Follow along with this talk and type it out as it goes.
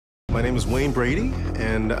My name is Wayne Brady,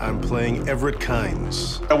 and I'm playing Everett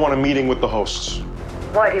Kynes. I want a meeting with the hosts.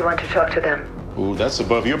 Why do you want to talk to them? Ooh, that's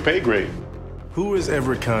above your pay grade. Who is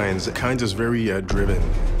Everett Kynes? Kynes is very driven,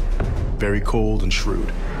 very cold and shrewd,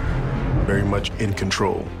 very much in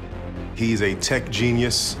control. He's a tech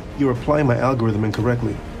genius. You're applying my algorithm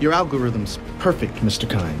incorrectly. Your algorithm's perfect, Mr.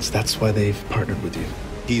 Kynes. That's why they've partnered with you.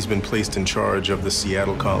 He's been placed in charge of the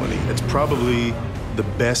Seattle colony. It's probably the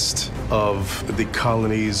best of the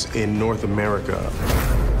colonies in North America.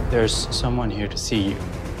 There's someone here to see you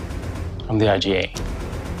from the IGA.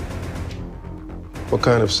 What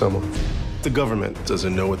kind of someone? The government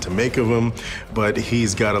doesn't know what to make of him, but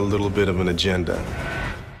he's got a little bit of an agenda.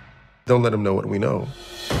 Don't let him know what we know.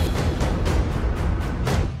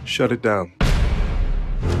 Shut it down.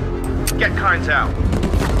 Get Kynes out.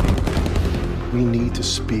 We need to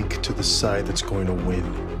speak to the side that's going to win.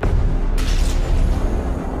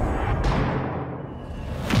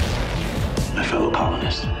 My fellow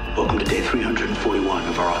colonists, welcome to day 341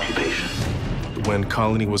 of our occupation. When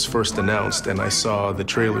Colony was first announced and I saw the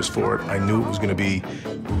trailers for it, I knew it was going to be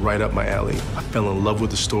right up my alley. I fell in love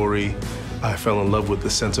with the story. I fell in love with the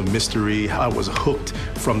sense of mystery. I was hooked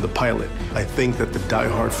from the pilot. I think that the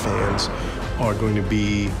diehard fans are going to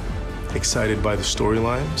be excited by the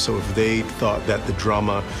storyline. So if they thought that the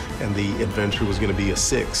drama and the adventure was going to be a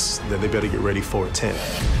 6, then they better get ready for a 10.